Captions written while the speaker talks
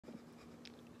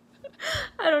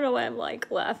don't know why I'm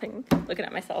like laughing, looking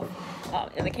at myself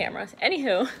in the camera.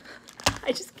 Anywho,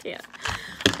 I just can't.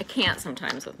 I can't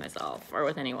sometimes with myself or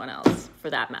with anyone else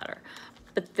for that matter.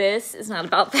 But this is not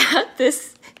about that.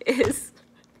 This is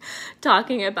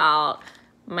talking about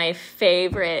my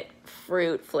favorite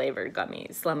fruit flavored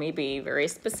gummies. Let me be very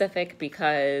specific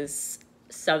because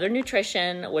Southern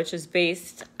Nutrition, which is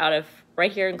based out of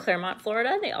right here in Clermont,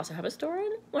 Florida. They also have a store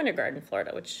in Winter Garden,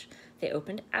 Florida, which they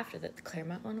opened after the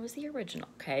Clermont one was the original,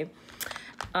 okay?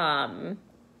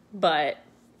 But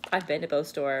I've been to both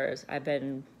stores. I've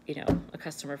been, you know, a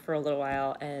customer for a little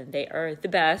while, and they are the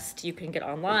best. You can get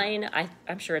online.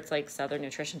 I'm sure it's like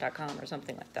southernnutrition.com or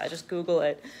something like that. Just Google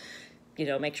it, you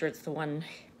know, make sure it's the one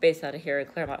based out of here in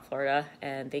Clermont, Florida,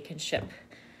 and they can ship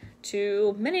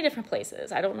to many different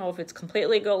places. I don't know if it's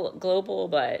completely global,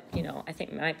 but, you know, I think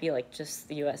it might be like just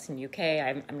the US and UK.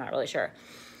 I'm not really sure.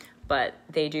 But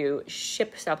they do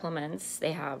ship supplements.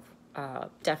 They have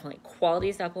definitely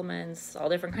quality supplements, all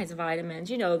different kinds of vitamins,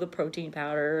 you know, the protein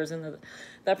powders and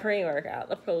the pre-workout,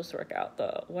 the post-workout,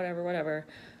 the whatever.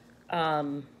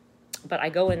 But I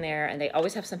go in there and they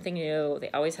always have something new.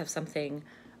 They always have something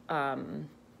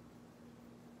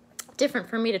different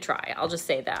for me to try. I'll just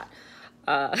say that.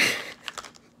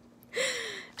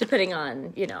 Depending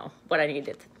on, you know, what I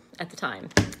needed at the time,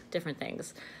 different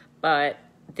things. But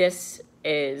this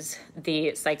is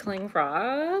the Cycling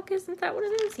Frog, isn't that what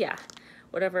it is? Yeah,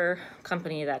 whatever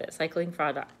company that is,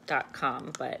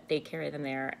 cyclingfrog.com, but they carry them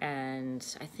there, and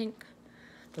I think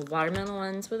the watermelon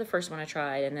ones were the first one I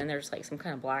tried, and then there's like some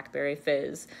kind of blackberry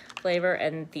fizz flavor,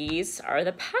 and these are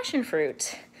the passion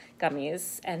fruit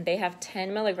gummies, and they have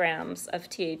 10 milligrams of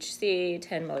THC,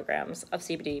 10 milligrams of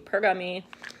CBD per gummy.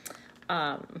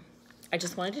 I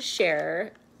just wanted to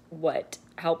share what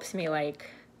helps me, like,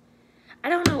 I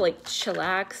don't know, like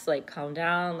chillax, like calm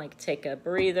down, like take a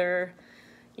breather,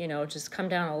 you know, just come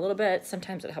down a little bit.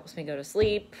 Sometimes it helps me go to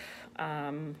sleep.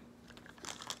 But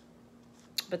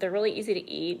they're really easy to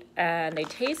eat and they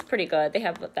taste pretty good. They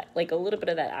have that, like a little bit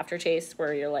of that aftertaste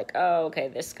where you're like, oh, okay,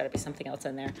 there's got to be something else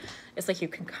in there. It's like you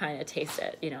can kind of taste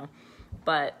it, you know.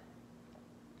 But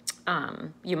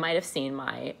you might have seen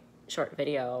my short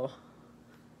video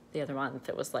the other month.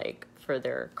 It was like for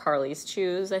their Carly's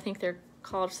Chews, I think they're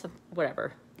called, some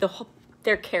whatever.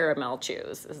 They're caramel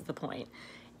chews is the point.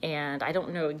 And I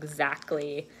don't know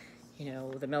exactly, you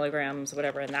know, the milligrams,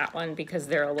 whatever in that one, because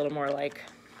they're a little more like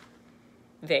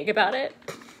vague about it.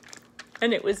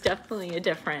 And it was definitely a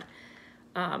different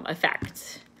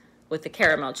effect with the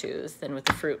caramel chews than with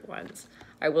the fruit ones.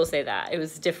 I will say that. It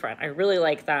was different. I really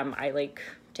like them. I like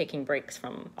taking breaks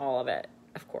from all of it,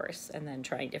 of course, and then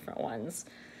trying different ones.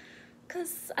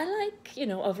 Because I like, you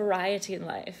know, a variety in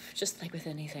life, just like with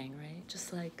anything, right?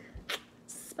 Just like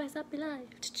spice up your life.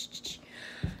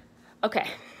 Okay,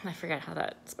 I forgot how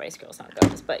that Spice Girl song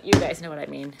goes, but you guys know what I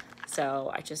mean. So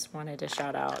I just wanted to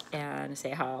shout out and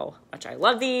say how much I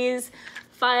love these.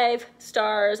 5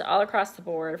 stars all across the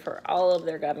board for all of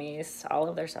their gummies, all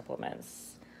of their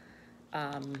supplements.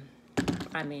 I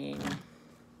mean,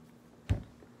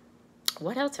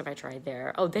 what else have I tried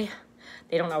there? Oh, they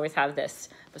don't always have this,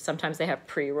 but sometimes they have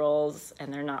pre-rolls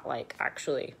and they're not like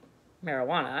actually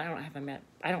marijuana. I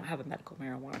don't have a medical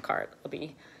marijuana card. I'll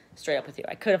be straight up with you.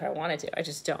 I could if I wanted to. I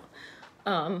just don't.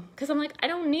 Because I'm like, I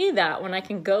don't need that when I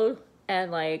can go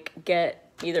and like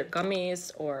get either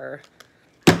gummies or,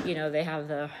 you know, they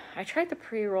have I tried the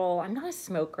pre-roll. I'm not a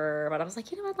smoker, but I was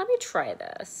like, you know what, let me try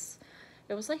this.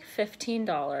 It was like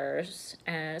 $15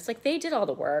 and it's like they did all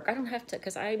the work. I don't have to,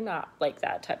 because I'm not like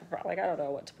that type of product. Like I don't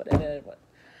know what to put in it.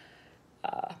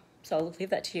 So I'll leave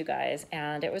that to you guys.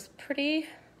 And it was pretty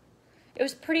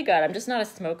good. I'm just not a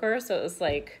smoker, so it was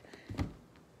like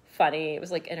funny. It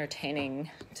was like entertaining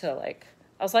to like,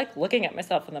 I was like looking at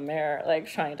myself in the mirror, like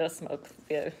trying to smoke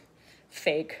the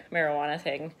fake marijuana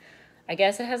thing. I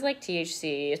guess it has like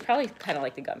THC. It's probably kind of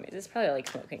like the gummies. It's probably like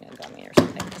smoking a gummy or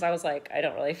something. Because I was like, I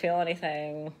don't really feel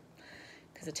anything.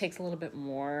 Because it takes a little bit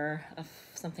more of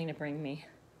something to bring me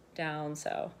down.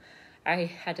 So I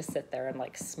had to sit there and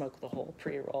like smoke the whole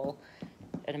pre-roll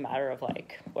in a matter of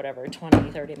like whatever,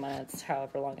 20, 30 minutes,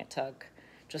 however long it took.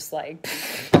 Just like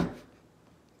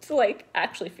to like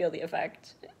actually feel the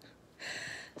effect.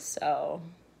 So,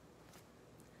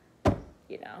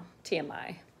 you know,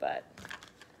 TMI. But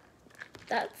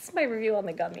that's my review on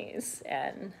the gummies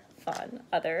and fun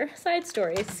other side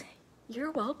stories.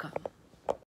 You're welcome.